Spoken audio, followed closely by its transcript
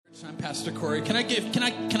I'm Pastor Corey. Can I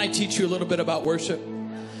teach you a little bit about worship?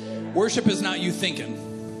 Worship is not you thinking.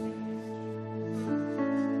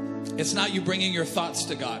 It's not you bringing your thoughts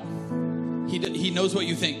to God. He knows what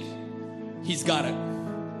you think. He's got it.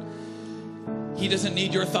 He doesn't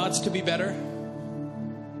need your thoughts to be better.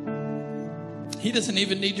 He doesn't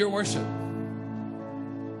even need your worship.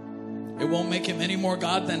 It won't make him any more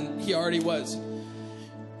God than he already was.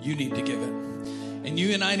 You need to give it. And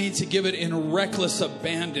you and I need to give it in reckless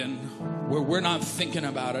abandon where we're not thinking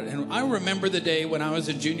about it. And I remember the day when I was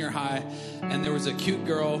in junior high and there was a cute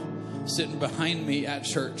girl sitting behind me at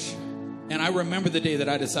church. And I remember the day that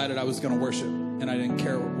I decided I was going to worship and I didn't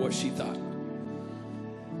care what she thought.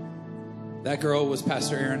 That girl was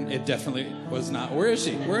Pastor Aaron. It definitely was not. Where is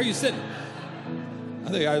she? Where are you sitting? I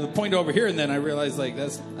think I pointed over here and then I realized like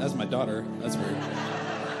that's my daughter. That's weird.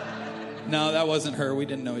 No, that wasn't her. We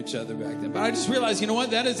didn't know each other back then. But I just realized, you know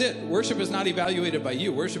what? That is it. Worship is not evaluated by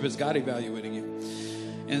you. Worship is God evaluating you.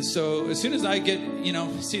 And so as soon as I get,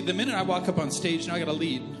 see, the minute I walk up on stage, now I got to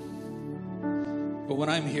lead. But when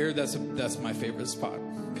I'm here, that's my favorite spot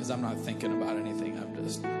because I'm not thinking about anything. I'm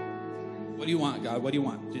just, what do you want, God? What do you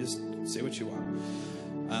want? Just say what you want.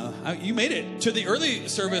 You made it to the early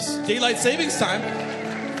service, daylight savings time.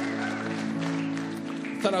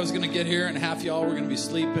 Thought I was going to get here and half y'all were going to be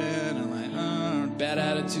sleeping and like, bad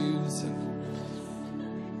attitudes.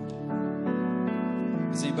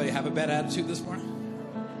 Does anybody have a bad attitude this morning?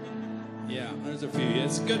 Yeah, there's a few.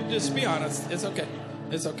 It's good. Just be honest. It's okay.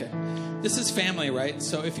 It's okay. This is family, right?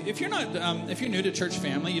 So if you're not, if you're new to church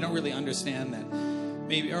family, you don't really understand that.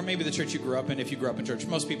 Maybe the church you grew up in, if you grew up in church.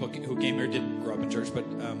 Most people who came here didn't grow up in church, but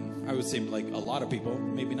I would say like a lot of people,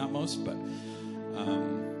 maybe not most, but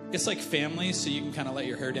it's like family, so you can kind of let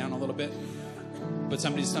your hair down a little bit. But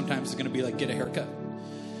somebody sometimes is going to be like, get a haircut.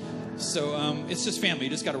 So it's just family. You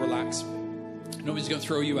just got to relax. Nobody's going to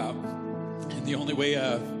throw you out. And the only way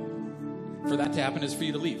for that to happen is for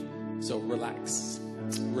you to leave. So relax.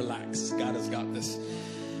 Relax. God has got this.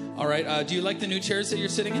 All right. Do you like the new chairs that you're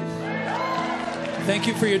sitting in? Thank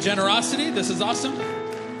you for your generosity. This is awesome.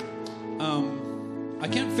 I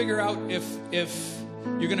can't figure out if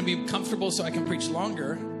you're going to be comfortable so I can preach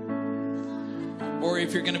longer, or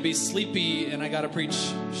if you're going to be sleepy and I got to preach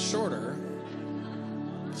shorter.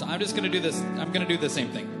 So I'm just going to do this. I'm going to do the same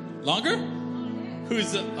thing. Longer?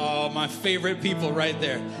 My favorite people right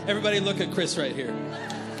there. Everybody look at Chris right here.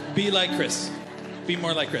 Be like Chris. Be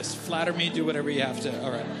more like Chris. Flatter me. Do whatever you have to.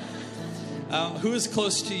 All right. Who is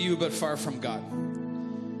close to you but far from God?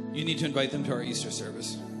 You need to invite them to our Easter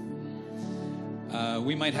service.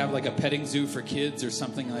 We might have like a petting zoo for kids or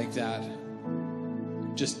something like that.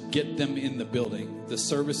 Just get them in the building. The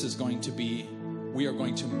service is going to be, we are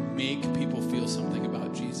going to make people feel something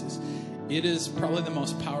about Jesus. It is probably the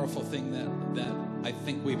most powerful thing that I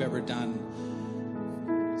think we've ever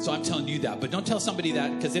done. So I'm telling you that. But don't tell somebody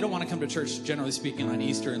that because they don't want to come to church, generally speaking, on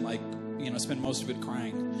Easter and spend most of it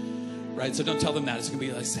crying. Right? So don't tell them that. It's going to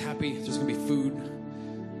be like happy. There's going to be food.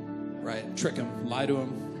 Right? Trick them. Lie to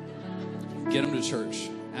them. Get them to church.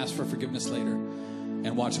 Ask for forgiveness later.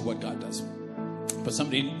 And watch what God does. But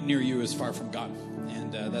somebody near you is far from God.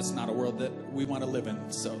 And that's not a world that we want to live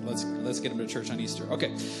in. So let's get them to church on Easter.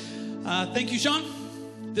 Okay. Thank you, Sean.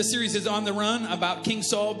 This series is On the Run about King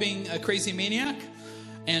Saul being a crazy maniac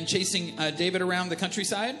and chasing David around the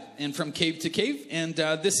countryside and from cave to cave. And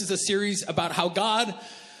this is a series about how God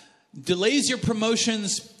delays your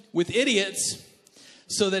promotions with idiots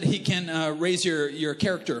so that he can raise your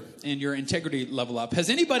character and your integrity level up. Has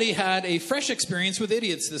anybody had a fresh experience with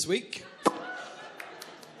idiots this week?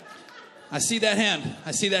 I see that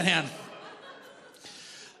hand.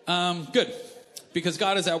 Good. Because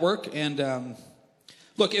God is at work. And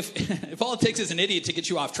look, if all it takes is an idiot to get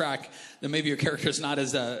you off track, then maybe your character is not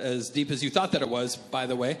as deep as you thought that it was, by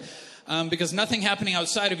the way. Because nothing happening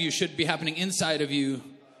outside of you should be happening inside of you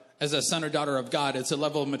as a son or daughter of God. It's a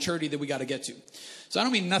level of maturity that we got to get to. So I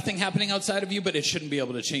don't mean nothing happening outside of you, but it shouldn't be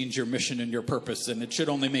able to change your mission and your purpose, and it should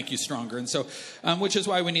only make you stronger. And so, which is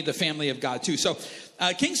why we need the family of God too. So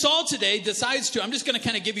King Saul today decides to, I'm just going to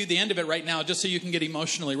kind of give you the end of it right now, just so you can get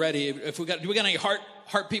emotionally ready. Do we got any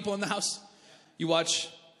heart people in the house? You watch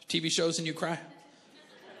TV shows and you cry?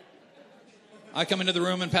 I come into the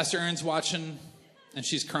room and Pastor Erin's watching and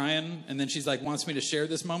she's crying, and then she's like, wants me to share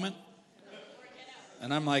this moment.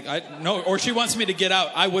 And I'm like, no, or she wants me to get out.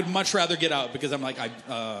 I would much rather get out because I'm like,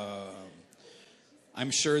 I'm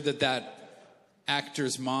sure that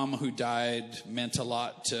actor's mom who died meant a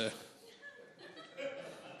lot to.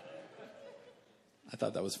 I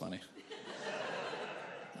thought that was funny.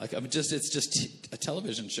 Like, it's just a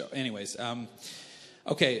television show. Anyways,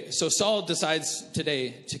 Okay, so Saul decides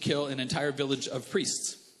today to kill an entire village of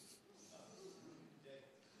priests.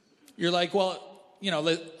 You're like, well, you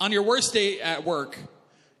know, on your worst day at work,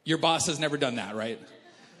 your boss has never done that, right?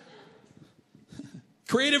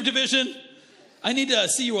 Creative division, I need to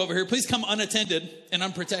see you over here. Please come unattended and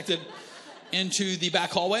unprotected into the back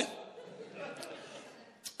hallway.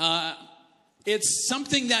 It's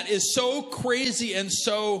something that is so crazy and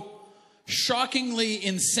so shockingly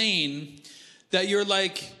insane that you're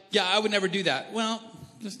like, yeah, I would never do that. Well,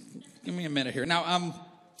 just give me a minute here. Now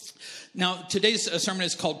today's sermon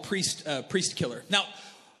is called Priest Killer. Now,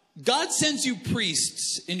 God sends you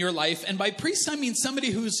priests in your life, and by priest I mean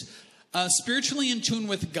somebody who's spiritually in tune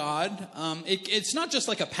with God. It's not just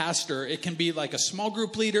like a pastor. It can be like a small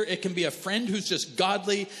group leader. It can be a friend who's just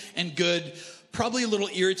godly and good. Probably a little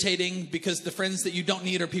irritating because the friends that you don't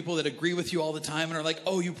need are people that agree with you all the time and are like,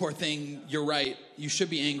 oh, you poor thing, you're right. You should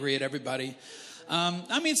be angry at everybody.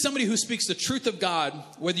 I mean somebody who speaks the truth of God,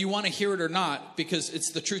 whether you want to hear it or not, because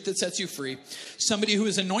it's the truth that sets you free. Somebody who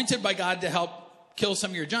is anointed by God to help kill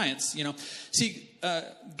some of your giants, you know. See,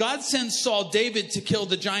 God sends Saul David to kill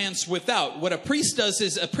the giants without. What a priest does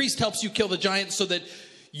is a priest helps you kill the giants so that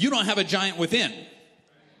you don't have a giant within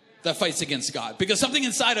that fights against God. Because something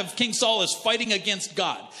inside of King Saul is fighting against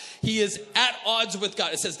God. He is at odds with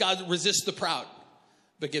God. It says God resists the proud,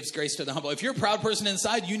 but gives grace to the humble. If you're a proud person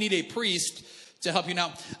inside, you need a priest to help you.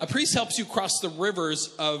 Now, a priest helps you cross the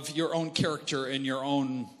rivers of your own character and your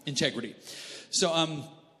own integrity. So,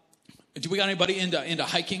 do we got anybody into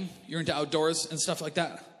hiking? You're into outdoors and stuff like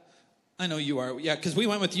that? I know you are. Yeah, because we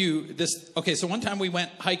went with you okay, so one time we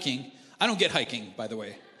went hiking. I don't get hiking, by the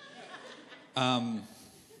way.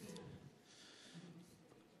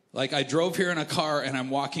 Like I drove here in a car and I'm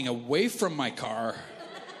walking away from my car.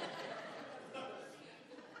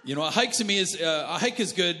 You know, a hike to me is, a hike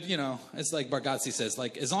is good, you know, it's like Bargatze says,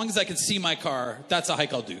 like as long as I can see my car, that's a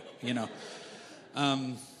hike I'll do, you know.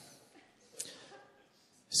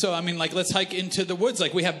 So, I mean, like let's hike into the woods.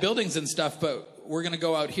 Like we have buildings and stuff, but we're going to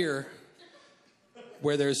go out here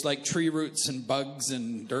where there's like tree roots and bugs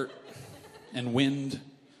and dirt and wind.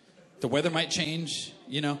 The weather might change,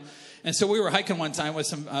 you know. And so we were hiking one time with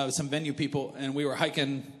some venue people, and we were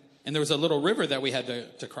hiking, and there was a little river that we had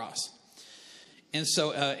to cross. And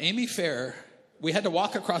so Amy Fair, we had to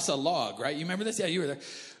walk across a log, right? You remember this? Yeah, you were there.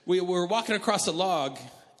 We were walking across a log,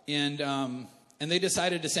 and they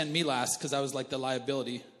decided to send me last because I was like the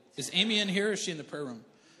liability. Is Amy in here, or is she in the prayer room?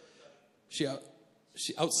 She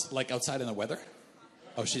outside in the weather?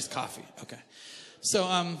 Oh, she's coffee. Okay.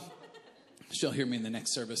 So she'll hear me in the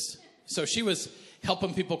next service. So she was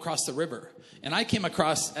helping people cross the river. And I came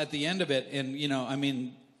across at the end of it, and, you know, I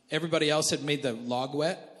mean, everybody else had made the log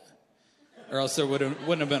wet, or else there wouldn't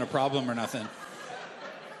have been a problem or nothing.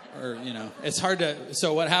 Or, you know, it's hard to...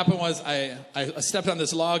 So what happened was I stepped on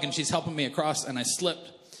this log, and she's helping me across, and I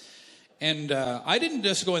slipped. And I didn't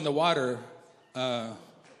just go in the water, because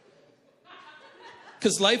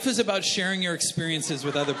life is about sharing your experiences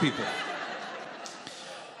with other people.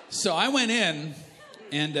 So I went in,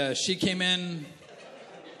 and she came in...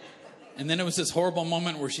 And then it was this horrible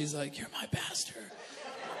moment where she's like, you're my pastor.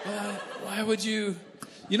 Why would you?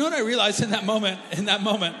 You know what I realized in that moment?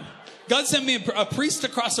 God sent me a priest to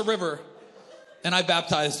cross a river, and I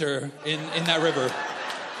baptized her in that river.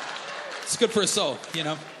 It's good for a soul, you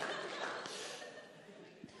know.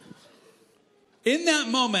 In that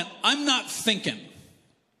moment, I'm not thinking.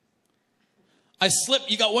 I slip,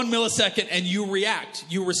 you got 1 millisecond, and you react.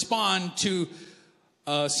 You respond to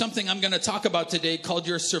something I'm going to talk about today called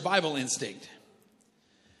your survival instinct.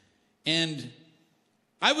 And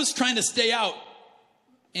I was trying to stay out.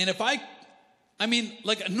 And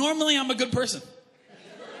normally I'm a good person.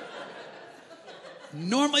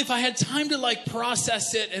 Normally, if I had time to like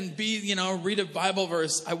process it and read a Bible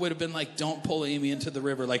verse, I would have been like, don't pull Amy into the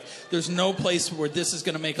river. Like, there's no place where this is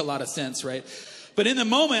going to make a lot of sense, right? But in the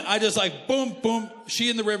moment, I just like, boom, boom, she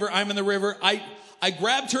in the river, I'm in the river. I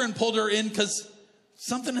grabbed her and pulled her in because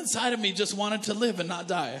something inside of me just wanted to live and not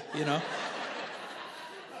die, you know?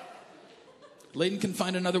 Layden can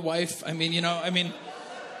find another wife. That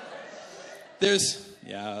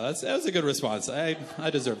was a good response. I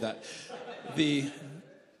deserve that.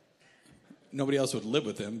 Nobody else would live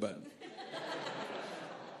with him, but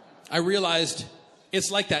I realized it's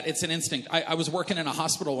like that. It's an instinct. I was working in a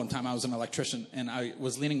hospital one time. I was an electrician, and I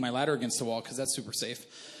was leaning my ladder against the wall because that's super safe.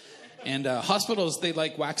 And hospitals, they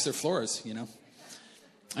like wax their floors, you know?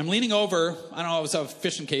 I'm leaning over. I don't know, I was out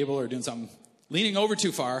fishing cable or doing something. Leaning over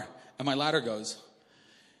too far, and my ladder goes.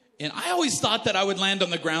 And I always thought that I would land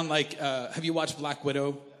on the ground like, have you watched Black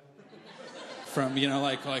Widow? From,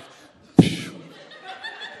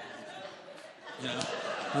 You know,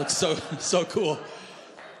 it looks so cool.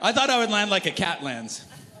 I thought I would land like a cat lands,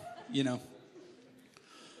 you know.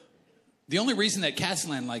 The only reason that cats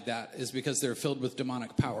land like that is because they're filled with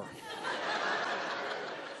demonic power.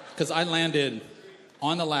 Because I landed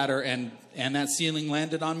on the ladder and that ceiling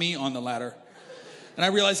landed on me on the ladder. And I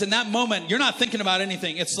realized in that moment, you're not thinking about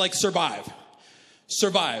anything. It's like survive.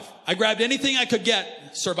 Survive. I grabbed anything I could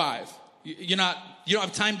get, survive. You don't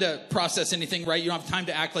have time to process anything, right? You don't have time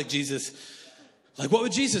to act like Jesus. Like, what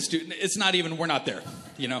would Jesus do? It's not even, we're not there,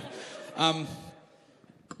 you know.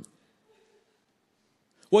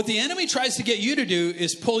 What the enemy tries to get you to do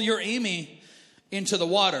is pull your Amy into the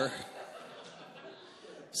water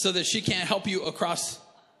so that she can't help you across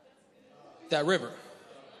that river.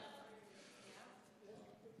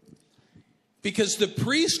 Because the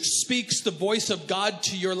priest speaks the voice of God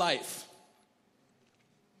to your life.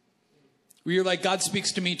 Where you're like, God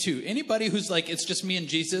speaks to me too. Anybody who's like, it's just me and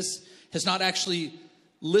Jesus, has not actually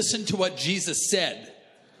listened to what Jesus said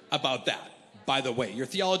about that. By the way, your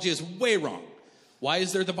theology is way wrong. Why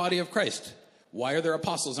is there the body of Christ? Why are there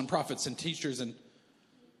apostles and prophets and teachers? And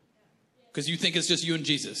because you think it's just you and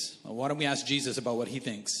Jesus. Well, why don't we ask Jesus about what he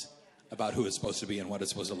thinks about who it's supposed to be and what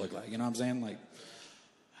it's supposed to look like? You know what I'm saying? Like,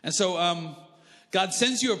 and so God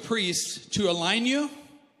sends you a priest to align you,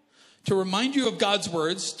 to remind you of God's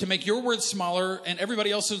words, to make your words smaller and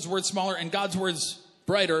everybody else's words smaller and God's words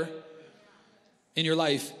brighter in your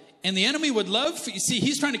life. And the enemy would love, you see,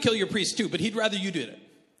 he's trying to kill your priest too, but he'd rather you did it.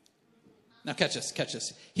 Now catch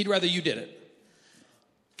this. He'd rather you did it.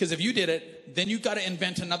 Because if you did it, then you've got to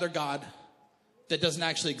invent another God that doesn't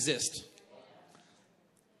actually exist.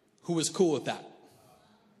 Who is cool with that?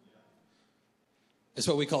 It's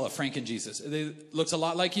what we call a Franken Jesus. It looks a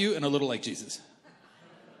lot like you and a little like Jesus.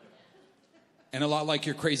 And a lot like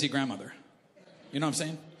your crazy grandmother. You know what I'm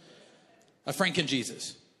saying? A Franken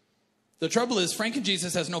Jesus. The trouble is, Franken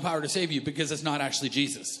Jesus has no power to save you because it's not actually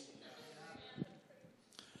Jesus.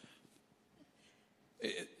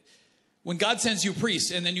 When God sends you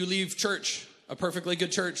priests and then you leave church, a perfectly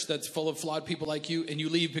good church that's full of flawed people like you, and you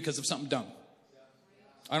leave because of something dumb.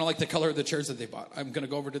 I don't like the color of the chairs that they bought. I'm going to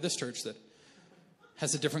go over to this church that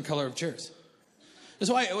has a different color of chairs.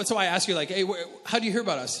 That's why I ask you, like, hey, how do you hear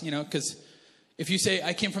about us? You know, because if you say,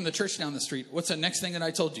 I came from the church down the street, what's the next thing that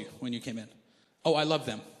I told you when you came in? Oh, I love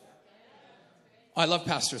them. Oh, I love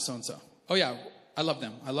Pastor so-and-so. Oh, yeah, I love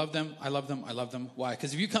them. I love them. I love them. I love them. Why?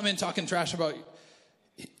 Because if you come in talking trash about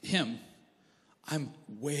him, I'm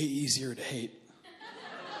way easier to hate.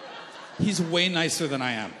 He's way nicer than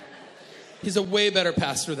I am. He's a way better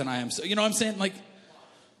pastor than I am. So, you know what I'm saying? Like,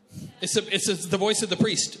 it's the voice of the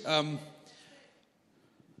priest.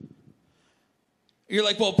 You're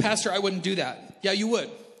like, well, Pastor, I wouldn't do that. Yeah, you would.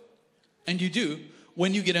 And you do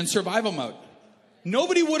when you get in survival mode.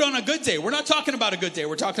 Nobody would on a good day. We're not talking about a good day.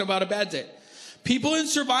 We're talking about a bad day. People in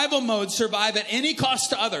survival mode survive at any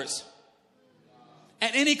cost to others.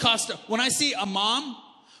 At any cost. When I see a mom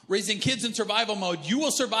raising kids in survival mode, you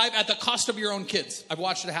will survive at the cost of your own kids. I've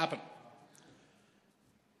watched it happen.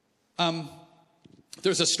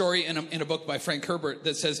 There's a story in a book by Frank Herbert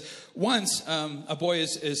that says once a boy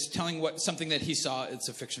is telling something that he saw. It's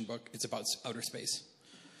a fiction book. It's about outer space.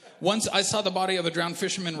 Once I saw the body of a drowned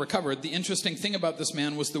fisherman recovered. The interesting thing about this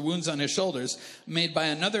man was the wounds on his shoulders made by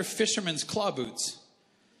another fisherman's claw boots.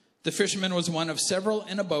 The fisherman was one of several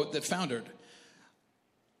in a boat that foundered.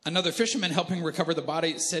 Another fisherman helping recover the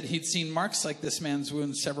body said he'd seen marks like this man's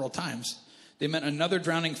wounds several times. They meant another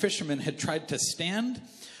drowning fisherman had tried to stand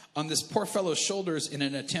on this poor fellow's shoulders in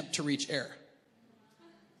an attempt to reach air.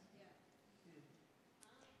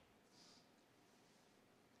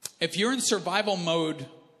 If you're in survival mode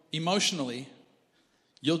emotionally,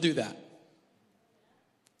 you'll do that.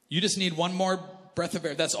 You just need one more breath of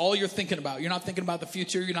air. That's all you're thinking about. You're not thinking about the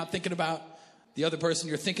future. You're not thinking about the other person.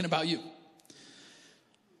 You're thinking about you.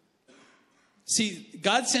 See,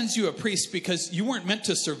 God sends you a priest because you weren't meant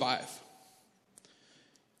to survive.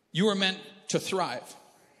 You were meant to thrive.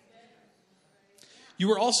 You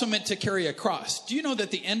were also meant to carry a cross. Do you know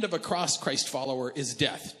that the end of a cross Christ follower is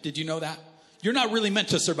death? Did you know that? You're not really meant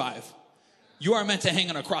to survive. You are meant to hang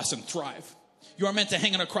on a cross and thrive. You are meant to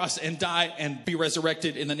hang on a cross and die and be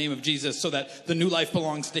resurrected in the name of Jesus so that the new life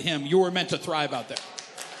belongs to him. You were meant to thrive out there.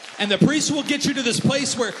 And the priest will get you to this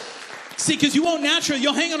place where, see, because you won't naturally,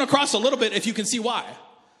 you'll hang on a cross a little bit if you can see why.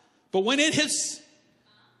 But when it hits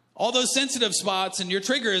all those sensitive spots and your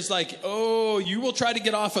trigger is like, oh, you will try to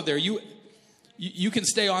get off of there. You can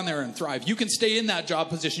stay on there and thrive. You can stay in that job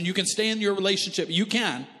position. You can stay in your relationship. You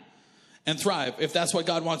can and thrive if that's what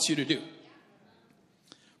God wants you to do.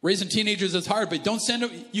 Raising teenagers is hard, but don't send them.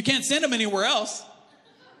 You can't send them anywhere else.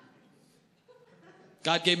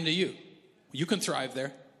 God gave them to you. You can thrive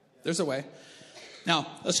there. There's a way. Now,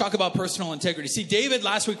 let's talk about personal integrity. See, David,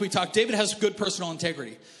 last week we talked, David has good personal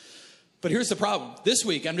integrity. But here's the problem. This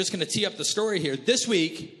week, I'm just going to tee up the story here. This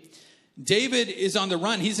week, David is on the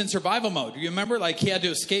run. He's in survival mode. You remember, like, he had to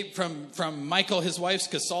escape from Michal, his wife,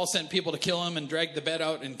 because Saul sent people to kill him and drag the bed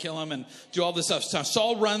out and kill him and do all this stuff. So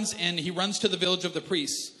Saul runs, and he runs to the village of the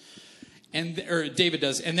priests. Or David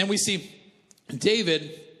does. And then we see David's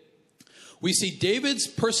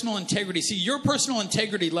personal integrity. See, your personal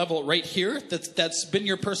integrity level right here, that's been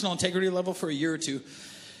your personal integrity level for a year or two.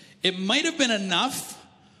 It might have been enough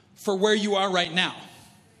for where you are right now.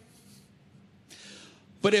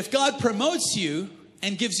 But if God promotes you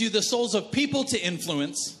and gives you the souls of people to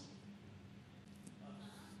influence,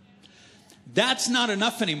 that's not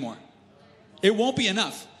enough anymore. It won't be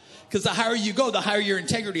enough. Because the higher you go, the higher your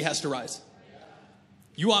integrity has to rise.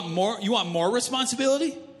 You want more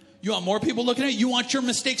responsibility? You want more people looking at you? You want your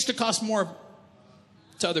mistakes to cost more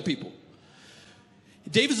to other people.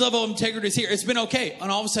 David's level of integrity is here. It's been okay.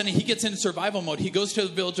 And all of a sudden, he gets into survival mode. He goes to the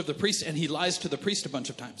village of the priest, and he lies to the priest a bunch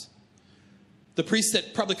of times. The priest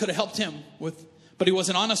that probably could have helped him but he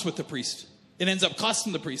wasn't honest with the priest. It ends up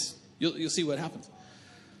costing the priest. You'll see what happens.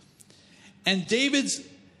 And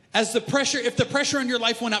if the pressure on your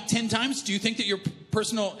life went up 10 times, do you think that your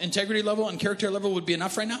personal integrity level and character level would be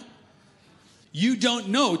enough right now? You don't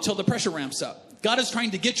know till the pressure ramps up. God is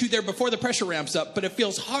trying to get you there before the pressure ramps up, but it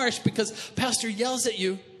feels harsh because pastor yells at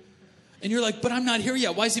you and you're like, but I'm not here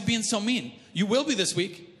yet. Why is he being so mean? You will be this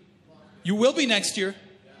week. You will be next year.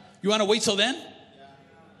 You want to wait till then?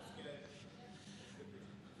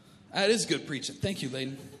 That is good preaching. Thank you,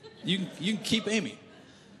 Layden. You can keep Amy.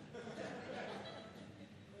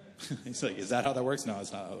 He's like, is that how that works? No,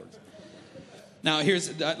 it's not how it works. Now,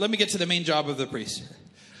 let me get to the main job of the priest.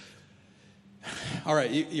 All right,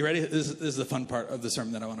 you ready? This is the fun part of the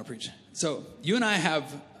sermon that I want to preach. So, you and I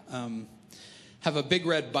have a big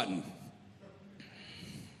red button.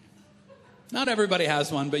 Not everybody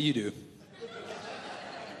has one, but you do.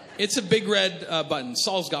 It's a big red button.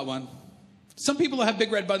 Saul's got one. Some people who have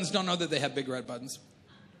big red buttons don't know that they have big red buttons.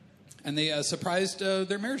 And they surprised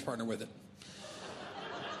their marriage partner with it.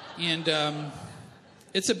 And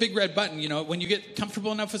it's a big red button. You know, when you get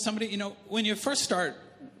comfortable enough with somebody, you know, when you first start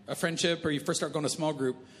a friendship or you first start going to a small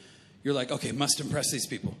group, you're like, okay, must impress these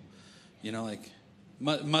people. You know, like,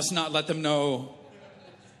 must not let them know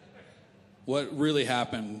what really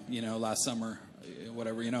happened, you know, last summer,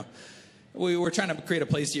 whatever, you know. We were trying to create a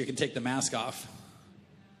place you can take the mask off.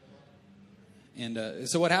 And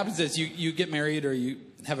so what happens is you get married or you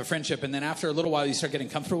have a friendship, and then after a little while you start getting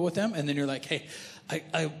comfortable with them, and then you're like, hey,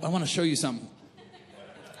 I want to show you something.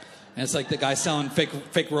 And it's like the guy selling fake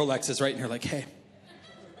Rolexes, right? And you're like, hey.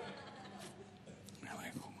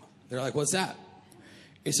 They're like, what's that?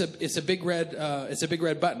 It's a big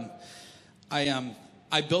red button.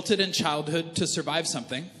 I built it in childhood to survive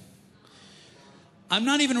something. I'm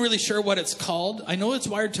not even really sure what it's called. I know it's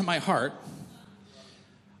wired to my heart.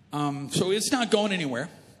 So it's not going anywhere.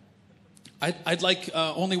 I'd like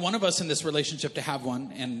only one of us in this relationship to have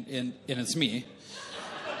one, and it's me.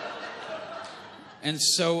 And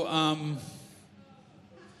so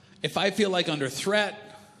if I feel like under threat,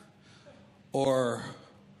 or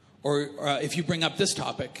if you bring up this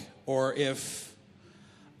topic, or if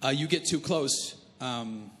you get too close,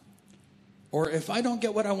 or if I don't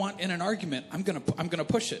get what I want in an argument, I'm gonna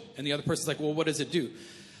push it. And the other person's like, well, what does it do?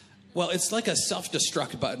 Well, it's like a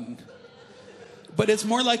self-destruct button, but it's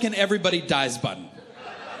more like an everybody dies button.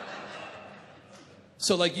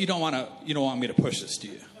 So, like, you don't want me to push this, do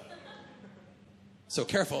you? So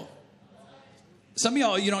careful. Some of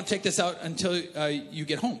y'all, you don't take this out until you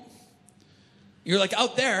get home. You're like,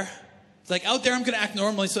 out there, I'm going to act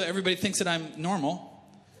normally so everybody thinks that I'm normal.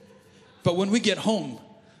 But when we get home,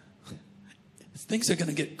 things are going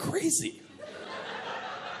to get crazy.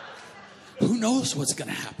 Who knows what's going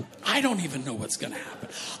to happen? I don't even know what's going to happen.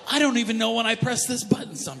 I don't even know when I press this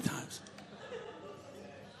button sometimes.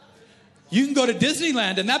 You can go to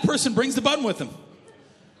Disneyland and that person brings the button with them.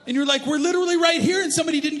 And you're like, we're literally right here and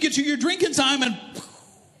somebody didn't get you your drink in time, and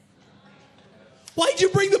why'd you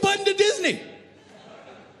bring the button to Disney?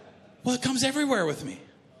 Well, it comes everywhere with me.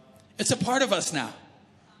 It's a part of us now.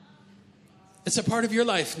 It's a part of your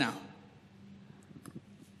life now.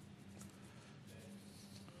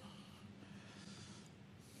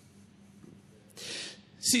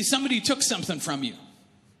 See, somebody took something from you.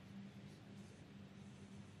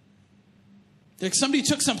 Like, somebody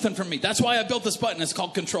took something from me. That's why I built this button. It's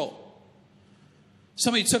called control.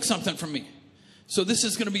 Somebody took something from me. So this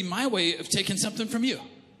is going to be my way of taking something from you.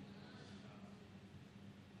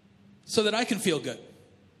 So that I can feel good.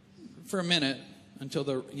 for a minute until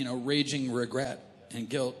the, raging regret and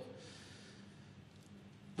guilt.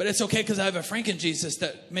 But it's okay because I have a Franken Jesus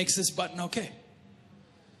that makes this button okay.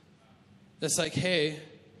 That's like, hey,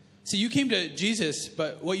 see, you came to Jesus,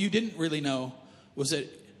 but what you didn't really know was that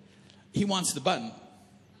he wants the button.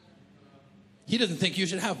 He doesn't think you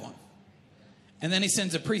should have one. And then he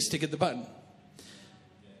sends a priest to get the button.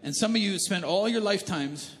 And some of you spend all your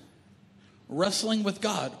lifetimes wrestling with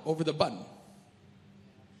God over the button.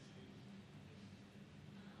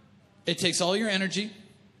 It takes all your energy.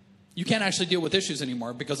 You can't actually deal with issues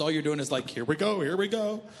anymore because all you're doing is like, here we go, here we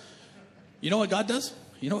go. You know what God does?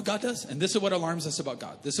 You know what God does? And this is what alarms us about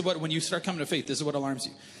God. This is what, when you start coming to faith, this is what alarms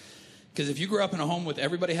you. Because if you grew up in a home with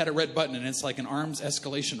everybody had a red button and it's like an arms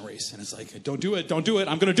escalation race. And it's like, don't do it, don't do it.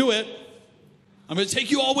 I'm going to do it. I'm going to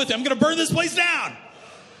take you all with me. I'm going to burn this place down.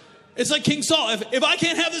 It's like King Saul. If I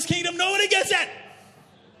can't have this kingdom, nobody gets it.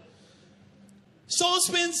 Saul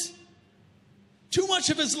spends too much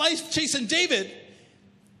of his life chasing David.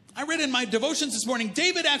 I read in my devotions this morning,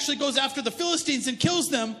 David actually goes after the Philistines and kills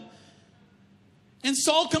them. And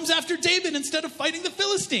Saul comes after David instead of fighting the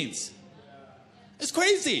Philistines. It's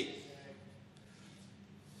crazy.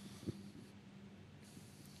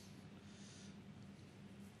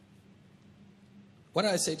 What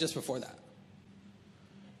did I say just before that?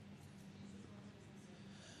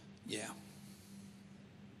 Yeah.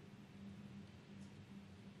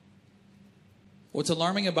 What's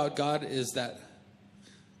alarming about God is that,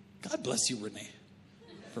 God bless you, Renee,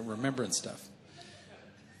 for remembering stuff.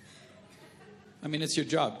 I mean, it's your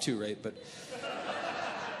job too, right? But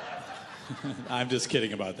I'm just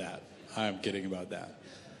kidding about that. I'm kidding about that.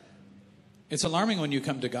 It's alarming when you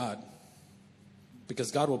come to God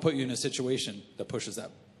because God will put you in a situation that pushes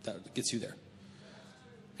that gets you there.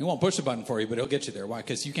 He won't push the button for you, but he'll get you there. Why?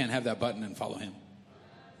 Because you can't have that button and follow him.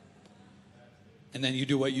 And then you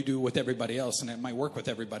do what you do with everybody else, and it might work with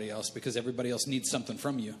everybody else because everybody else needs something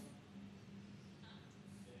from you.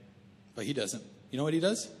 But he doesn't. You know what he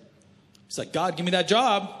does? He's like, God, give me that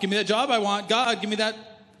job. Give me that job I want. God, give me that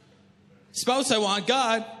spouse I want.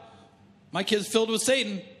 God, my kid's filled with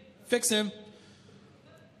Satan. Fix him.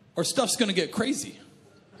 Or stuff's going to get crazy.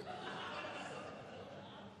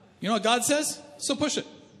 You know what God says? So push it.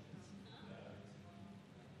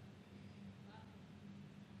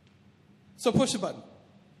 So push the button.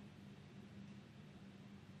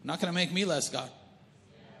 Not going to make me less God.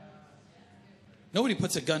 Nobody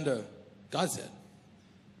puts a gun to God's head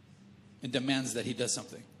and demands that he does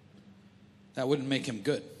something. That wouldn't make him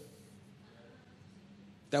good.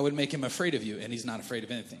 That would make him afraid of you, and he's not afraid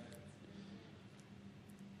of anything.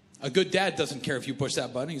 A good dad doesn't care if you push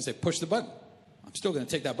that button. You say, push the button. I'm still going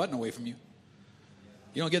to take that button away from you.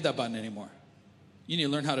 You don't get that button anymore. You need to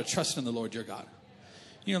learn how to trust in the Lord your God.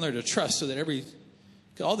 You need to learn to trust so that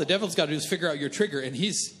all the devil's got to do is figure out your trigger, and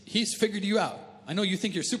he's figured you out. I know you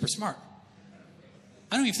think you're super smart.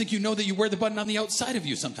 I don't even think you know that you wear the button on the outside of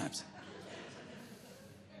you sometimes.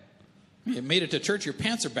 You made it to church, your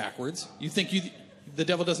pants are backwards. You think the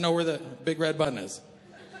devil doesn't know where the big red button is.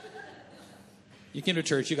 You came to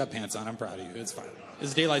church, you got pants on, I'm proud of you. It's fine.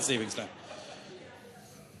 It's daylight savings time.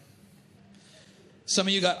 Some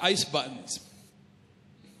of you got ice buttons.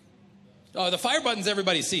 Oh, the fire buttons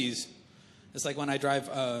everybody sees. It's like when I drive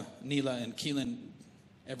Neela and Keelan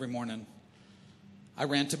every morning. I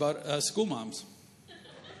rant about school moms.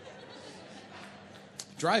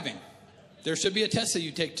 Driving. There should be a test that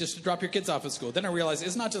you take just to drop your kids off at school. Then I realize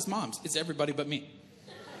it's not just moms. It's everybody but me.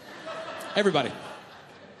 Everybody.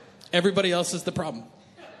 Everybody else is the problem.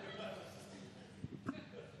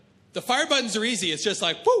 The fire buttons are easy. It's just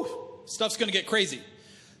like, whoo, stuff's going to get crazy.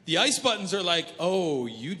 The ice buttons are like, oh,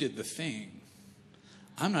 you did the thing.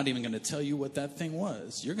 I'm not even going to tell you what that thing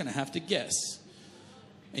was. You're going to have to guess.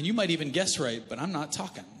 And you might even guess right, but I'm not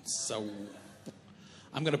talking. So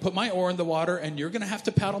I'm going to put my oar in the water, and you're going to have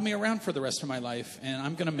to paddle me around for the rest of my life, and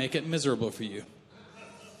I'm going to make it miserable for you.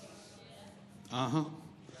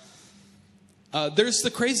 There's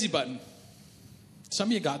the crazy button. Some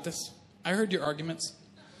of you got this. I heard your arguments.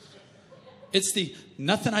 It's the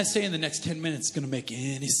nothing I say in the next 10 minutes is going to make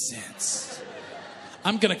any sense.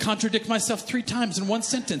 I'm going to contradict myself 3 times in one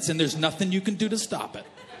sentence, and there's nothing you can do to stop it.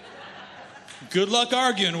 Good luck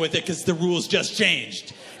arguing with it because the rules just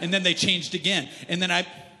changed. And then they changed again. And then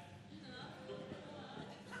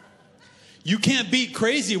you can't beat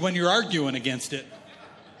crazy when you're arguing against it.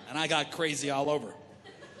 And I got crazy all over.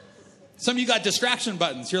 Some of you got distraction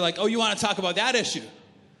buttons. You're like, oh, you want to talk about that issue?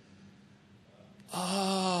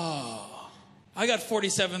 Oh, I got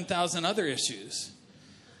 47,000 other issues.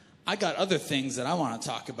 I got other things that I want to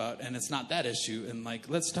talk about, and it's not that issue. And like,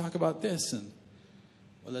 let's talk about this. And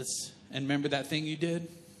Well, and remember that thing you did?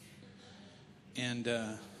 And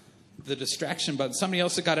the distraction button. Somebody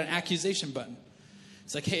else had got an accusation button.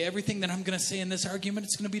 It's like, hey, everything that I'm going to say in this argument,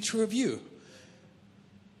 it's going to be true of you.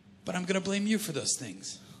 But I'm going to blame you for those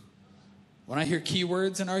things. When I hear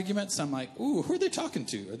keywords in arguments, I'm like, ooh, who are they talking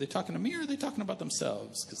to? Are they talking to me or are they talking about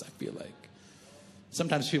themselves? Because I feel like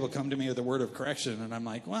sometimes people come to me with a word of correction, and I'm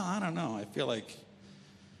like, well, I don't know. I feel like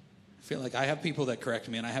I have people that correct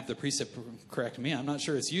me, and I have the precept correct me. I'm not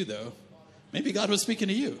sure it's you, though. Maybe God was speaking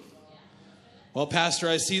to you. Well, Pastor,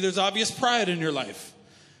 I see there's obvious pride in your life.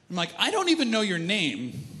 I'm like, I don't even know your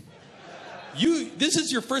name. This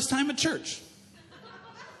is your first time at church.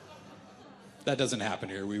 That doesn't happen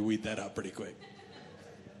here. We weed that out pretty quick.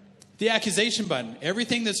 The accusation button.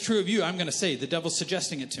 Everything that's true of you, I'm going to say. The devil's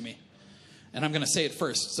suggesting it to me. And I'm going to say it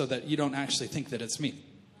first so that you don't actually think that it's me.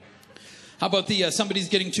 How about the somebody's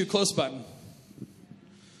getting too close button?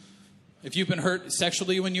 If you've been hurt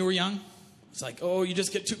sexually when you were young, it's like, oh, you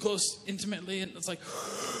just get too close intimately. And it's like,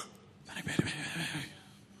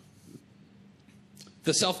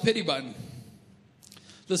 the self-pity button.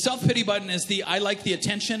 The self-pity button is I like the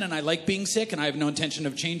attention and I like being sick and I have no intention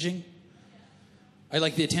of changing. I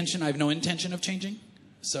like the attention. I have no intention of changing.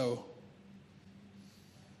 So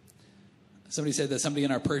somebody said that somebody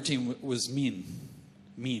in our prayer team was mean.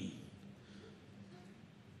 Mean.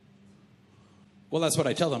 Well, that's what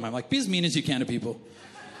I tell them. I'm like, be as mean as you can to people.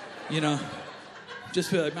 You know, just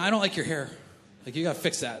be like, I don't like your hair. Like, you got to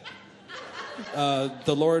fix that.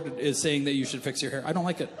 The Lord is saying that you should fix your hair. I don't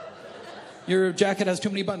like it. Your jacket has too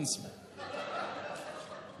many buttons.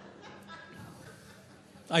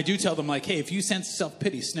 I do tell them, like, hey, if you sense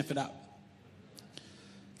self-pity, sniff it out.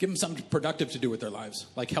 Give them something productive to do with their lives.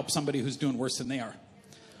 Like help somebody who's doing worse than they are.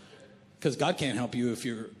 Because God can't help you if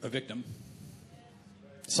you're a victim.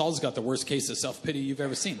 Saul's got the worst case of self-pity you've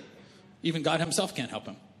ever seen. Even God himself can't help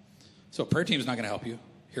him. So a prayer team is not going to help you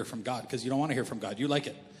hear from God because you don't want to hear from God. You like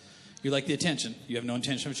it. You like the attention. You have no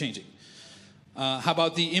intention of changing. How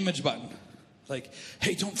about the image button? Like,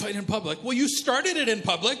 hey, don't fight in public. Well, you started it in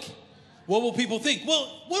public. What will people think?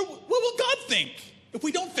 Well, what will God think if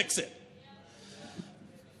we don't fix it?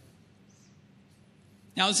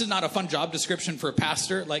 Now, this is not a fun job description for a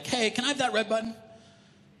pastor. Like, hey, can I have that red button?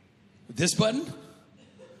 This button?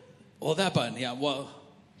 Well, that button. Yeah, well.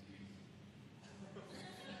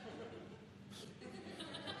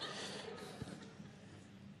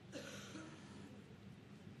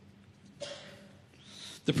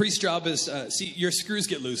 The priest's job is, your screws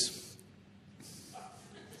get loose.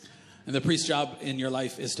 And the priest's job in your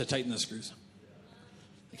life is to tighten the screws.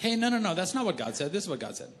 Like, hey, no, that's not what God said. This is what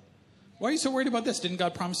God said. Why are you so worried about this? Didn't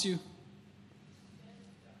God promise you?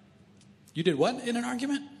 You did what in an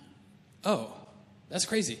argument? Oh, that's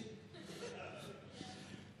crazy.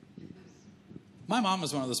 My mom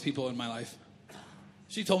was one of those people in my life.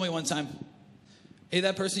 She told me one time, hey,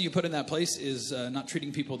 that person you put in that place is not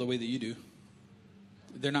treating people the way that you do.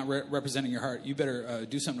 They're not representing your heart. You better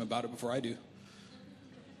do something about it before I do.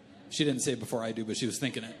 She didn't say before I do, but she was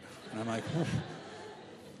thinking it. And I'm like,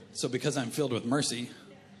 so because I'm filled with mercy,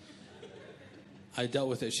 I dealt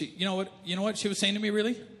with it. You know what she was saying to me,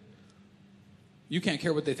 really? You can't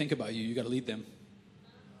care what they think about you. You got to lead them.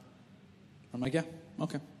 I'm like, yeah,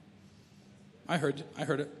 okay. I heard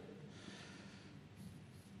it.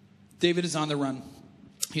 David is on the run.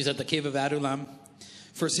 He's at the cave of Adullam.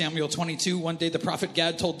 1 Samuel 22, one day the prophet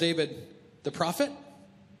Gad told David, the prophet?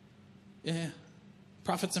 Yeah,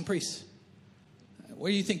 prophets and priests. What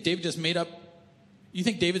do you think David just made up? You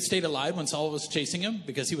think David stayed alive when Saul was chasing him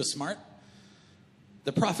because he was smart?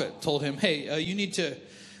 The prophet told him, hey, you need to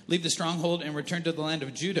leave the stronghold and return to the land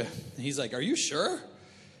of Judah. And he's like, are you sure?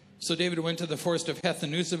 So David went to the forest of Heth. The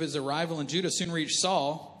news of his arrival in Judah soon reached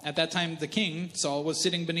Saul. At that time, the king, Saul, was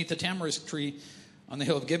sitting beneath the tamarisk tree on the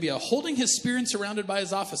hill of Gibeah, holding his spear and surrounded by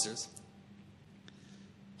his officers.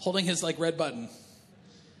 Holding his, red button.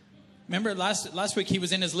 Remember, last week he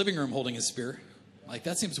was in his living room holding his spear. Like,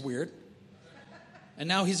 that seems weird. And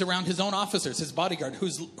now he's around his own officers, his bodyguard, who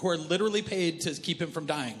are literally paid to keep him from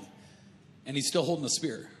dying. And he's still holding a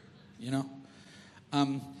spear, you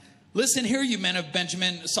know? Listen here, you men of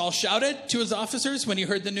Benjamin, Saul shouted to his officers when he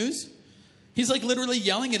heard the news. He's literally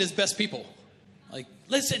yelling at his best people. Like,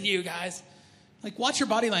 listen, you guys. Like, watch your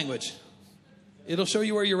body language. It'll show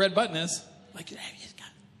you where your red button is. Like,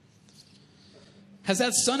 has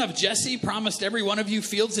that son of Jesse promised every one of you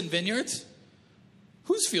fields and vineyards?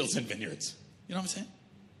 Whose fields and vineyards? You know what I'm saying?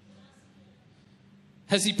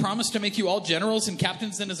 Has he promised to make you all generals and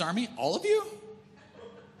captains in his army? All of you? You know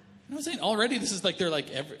what I'm saying? Already this is they're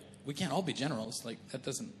we can't all be generals. That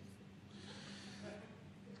doesn't.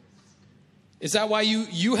 Is that why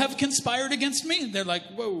you have conspired against me? They're like,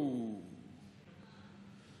 whoa.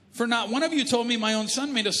 For not one of you told me my own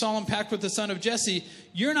son made a solemn pact with the son of Jesse.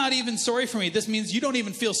 You're not even sorry for me. This means you don't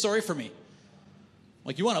even feel sorry for me.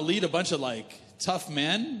 Like, you want to lead a bunch of, like, tough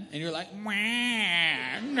men, and you're like,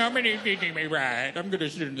 nobody's treating me right. I'm going to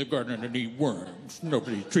sit in the garden and eat worms.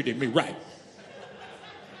 Nobody's treating me right.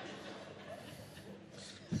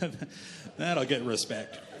 That'll get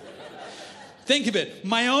respect. Think of it.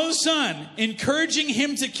 My own son, encouraging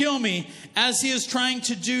him to kill me as he is trying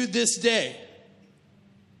to do this day.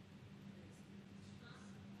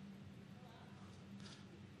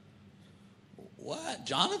 What?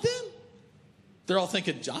 Jonathan? They're all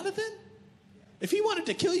thinking, Jonathan? If he wanted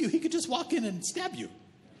to kill you, he could just walk in and stab you.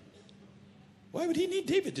 Why would he need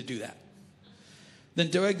David to do that? Then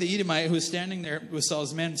Doeg the Edomite, who was standing there with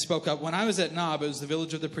Saul's men, spoke up. When I was at Nob, it was the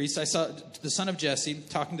village of the priest, I saw the son of Jesse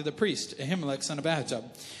talking to the priest, Ahimelech, son of Ahitub.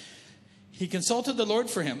 He consulted the Lord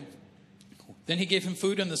for him. Then he gave him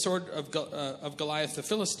food and the sword of Goliath the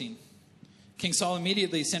Philistine. King Saul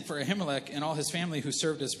immediately sent for Ahimelech and all his family who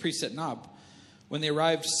served as priests at Nob. When they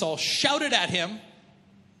arrived, Saul shouted at him,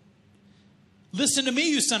 "Listen to me,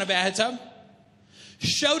 you son of Ahitub."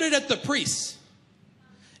 Shouted at the priests.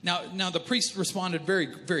 Now the priest responded very,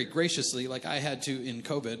 very graciously, like I had to in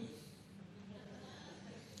COVID.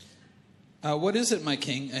 What is it, my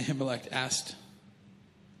king? Ahimelech asked.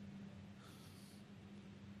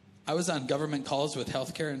 I was on government calls with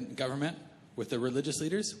healthcare and government with the religious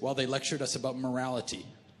leaders while they lectured us about morality.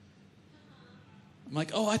 I'm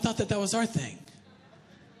like, oh, I thought that was our thing.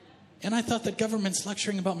 And I thought that government's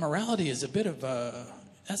lecturing about morality is a bit of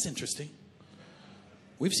that's interesting.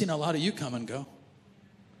 We've seen a lot of you come and go.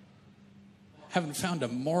 Haven't found a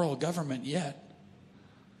moral government yet.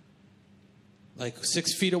 Like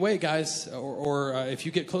 6 feet away, guys, or if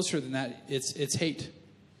you get closer than that, it's hate.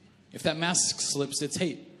 If that mask slips, it's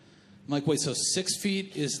hate. I'm like, wait, so 6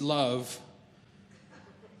 feet is love,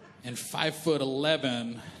 and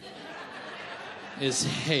 5'11" is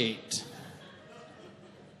hate.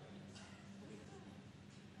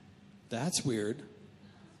 That's weird.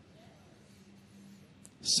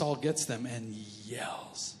 Saul gets them and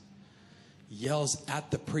yells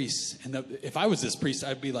at the priests. And if I was this priest,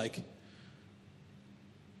 I'd be like,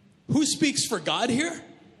 who speaks for God here?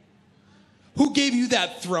 Who gave you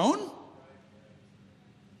that throne?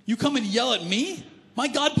 You come and yell at me? My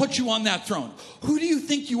God put you on that throne. Who do you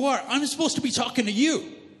think you are? I'm supposed to be talking to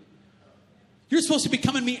you. You're supposed to be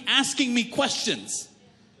coming to me, asking me questions,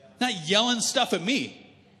 not yelling stuff at me.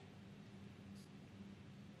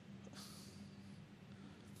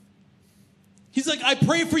 He's like, I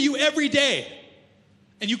pray for you every day.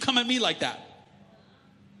 And you come at me like that.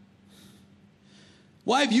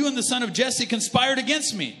 Why have you and the son of Jesse conspired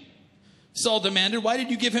against me? Saul demanded. Why did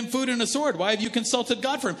you give him food and a sword? Why have you consulted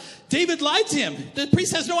God for him? David lied to him. The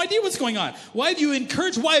priest has no idea what's going on. Why have you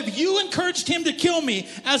encouraged him to kill me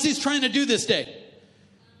as he's trying to do this day?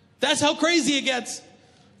 That's how crazy it gets.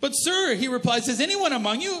 But sir, he replies, is anyone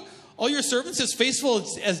among you, all your servants, as faithful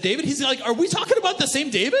as David? He's like, are we talking about the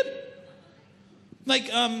same David?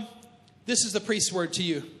 Like, this is the priest's word to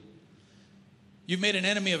you. You've made an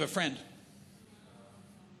enemy of a friend.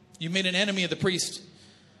 You've made an enemy of the priest.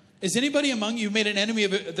 Is anybody among you made an enemy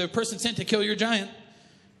of the person sent to kill your giant?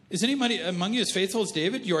 Is anybody among you as faithful as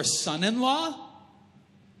David, your son-in-law?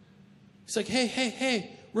 He's like,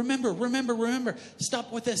 hey, remember.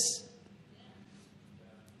 Stop with this.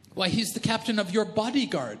 Why, he's the captain of your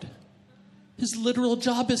bodyguard. His literal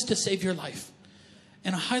job is to save your life.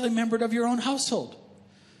 And a highly membered of your own household.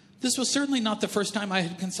 This was certainly not the first time I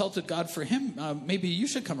had consulted God for him. Maybe you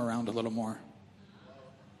should come around a little more.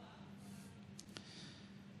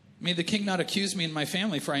 May the king not accuse me and my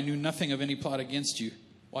family, for I knew nothing of any plot against you.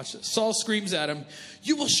 Watch this. Saul screams at him,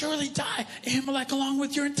 you will surely die, Ahimelech, along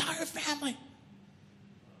with your entire family.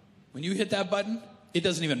 When you hit that button, it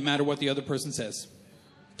doesn't even matter what the other person says.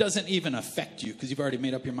 It doesn't even affect you because you've already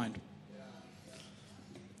made up your mind.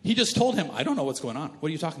 He just told him, I don't know what's going on. What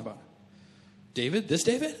are you talking about? David? This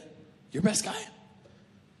David? Your best guy?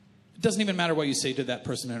 It doesn't even matter what you say to that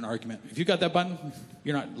person in an argument. If you got that button,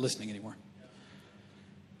 you're not listening anymore.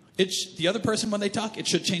 The other person, when they talk, it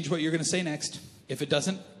should change what you're going to say next. If it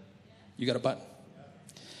doesn't, you got a button.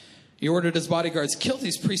 He ordered his bodyguards, kill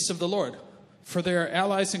these priests of the Lord, for they are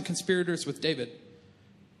allies and conspirators with David.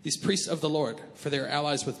 These priests of the Lord, for they are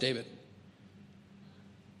allies with David.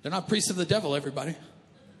 They're not priests of the devil, everybody.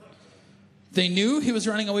 They knew he was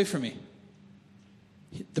running away from me.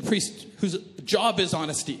 The priest whose job is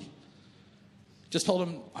honesty just told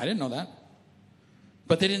him, I didn't know that.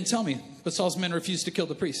 But they didn't tell me. But Saul's men refused to kill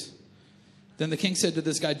the priest. Then the king said to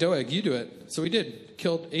this guy, Doeg, you do it. So he did.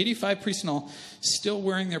 Killed 85 priests in all, still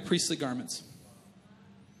wearing their priestly garments.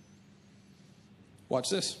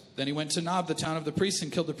 Watch this. Then he went to Nob, the town of the priests,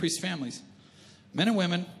 and killed the priests' families. Men and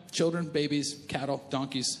women, children, babies, cattle,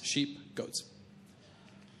 donkeys, sheep, goats.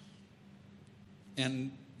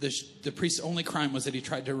 And the priest's only crime was that he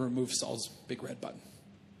tried to remove Saul's big red button.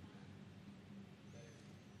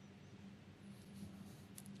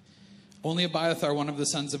 Only Abiathar, one of the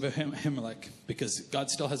sons of Ahimelech, because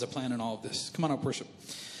God still has a plan in all of this. Come on up, worship.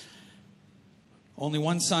 Only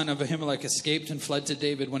one son of Ahimelech escaped and fled to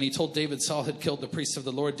David. When he told David Saul had killed the priests of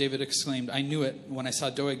the Lord, David exclaimed, I knew it. When I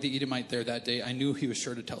saw Doeg the Edomite there that day, I knew he was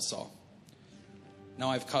sure to tell Saul.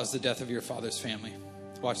 Now I've caused the death of your father's family.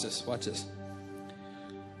 Watch this, watch this.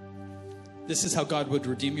 This is how God would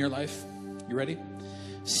redeem your life. You ready?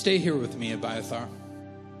 Stay here with me, Abiathar,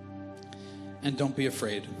 and don't be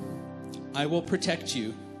afraid. I will protect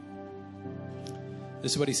you.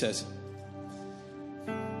 This is what he says.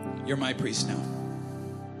 You're my priest now.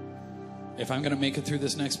 If I'm going to make it through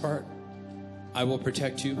this next part, I will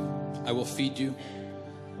protect you. I will feed you.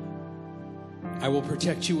 I will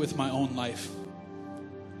protect you with my own life.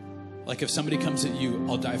 Like if somebody comes at you,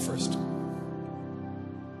 I'll die first.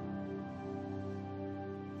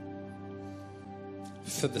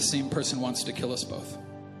 So the same person wants to kill us both.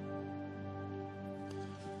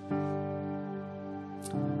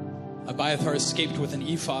 Abiathar escaped with an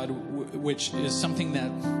ephod, which is something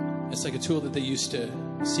that it's like a tool that they used to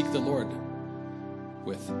seek the Lord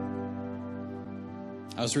with.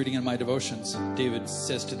 I was reading in my devotions. David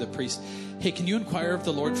says to the priest, hey, can you inquire of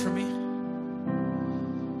the Lord for me?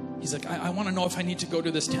 He's like, I want to know if I need to go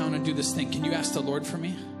to this town and do this thing. Can you ask the Lord for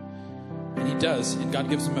me? And he does, and God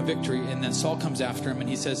gives him a victory. And then Saul comes after him and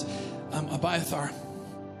he says, Abiathar,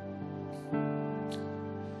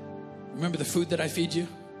 remember the food that I feed you?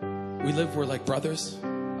 We're like brothers.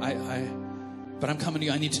 But I'm coming to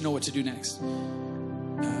you. I need to know what to do next.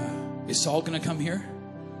 Is Saul going to come here?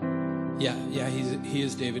 Yeah, he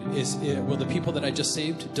is, David. Will the people that I just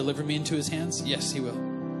saved deliver me into his hands? Yes, he will.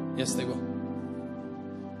 Yes, they will.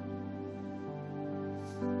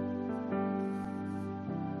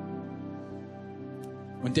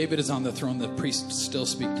 When David is on the throne, the priests still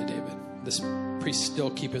speak to David. The priests still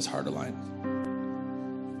keep his heart aligned.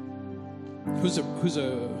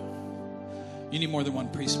 You need more than one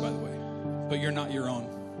priest, by the way. But you're not your own.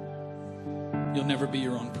 You'll never be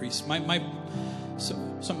your own priest. Some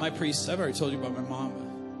of my priests, I've already told you about my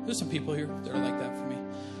mom. There's some people here that are like that for me.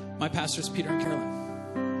 My pastors, Peter and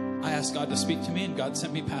Carolyn. I asked God to speak to me, and God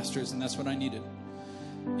sent me pastors, and that's what I needed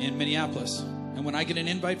in Minneapolis. And when I get an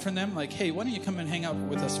invite from them, like, hey, why don't you come and hang out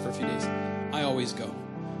with us for a few days? I always go.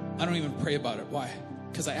 I don't even pray about it. Why?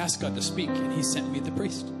 Because I asked God to speak, and he sent me the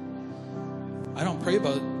priest. I don't pray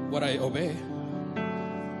about what I obey.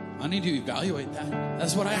 I need to evaluate that.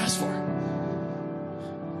 That's what I asked for.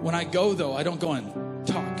 When I go, though, I don't go and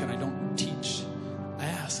talk and I don't teach. I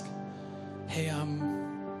ask, hey,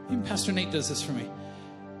 even Pastor Nate does this for me.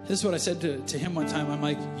 This is what I said to him one time. I'm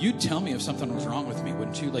like, you'd tell me if something was wrong with me,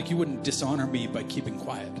 wouldn't you? Like, you wouldn't dishonor me by keeping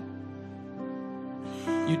quiet.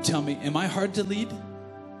 You'd tell me, am I hard to lead? Do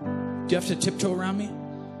you have to tiptoe around me?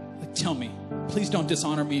 Like, tell me. Please don't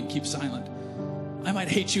dishonor me and keep silent. I might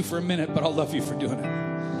hate you for a minute, but I'll love you for doing it.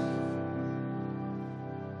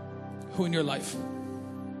 Who in your life?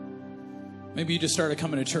 Maybe you just started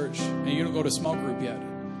coming to church and you don't go to small group yet.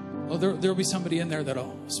 Well, there'll be somebody in there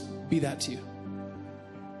that'll be that to you.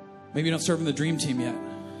 Maybe you don't serve in the dream team yet.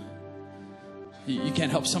 You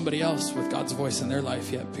can't help somebody else with God's voice in their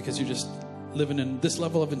life yet because you're just living in this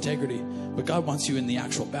level of integrity. But God wants you in the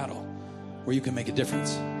actual battle where you can make a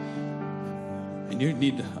difference. And you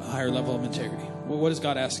need a higher level of integrity. Well, what is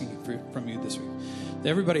God asking from you this week?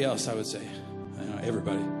 Everybody else, I would say.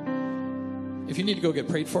 Everybody. If you need to go get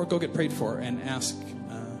prayed for and ask.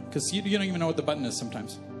 Because you don't even know what the button is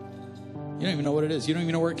sometimes. You don't even know what it is. You don't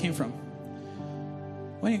even know where it came from.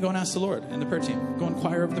 Why don't you go and ask the Lord and the prayer team? Go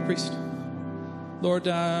inquire of the priest. Lord,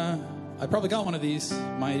 I probably got one of these.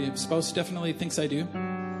 My spouse definitely thinks I do.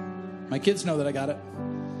 My kids know that I got it.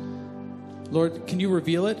 Lord, can you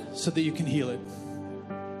reveal it so that you can heal it?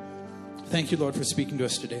 Thank you, Lord, for speaking to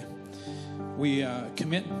us today. We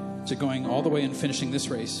commit to going all the way and finishing this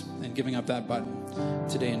race and giving up that button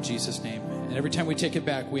today in Jesus' name. And every time we take it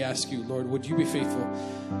back, we ask you, Lord, would you be faithful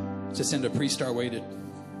to send a priest our way to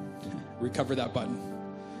recover that button?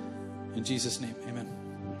 In Jesus' name, amen.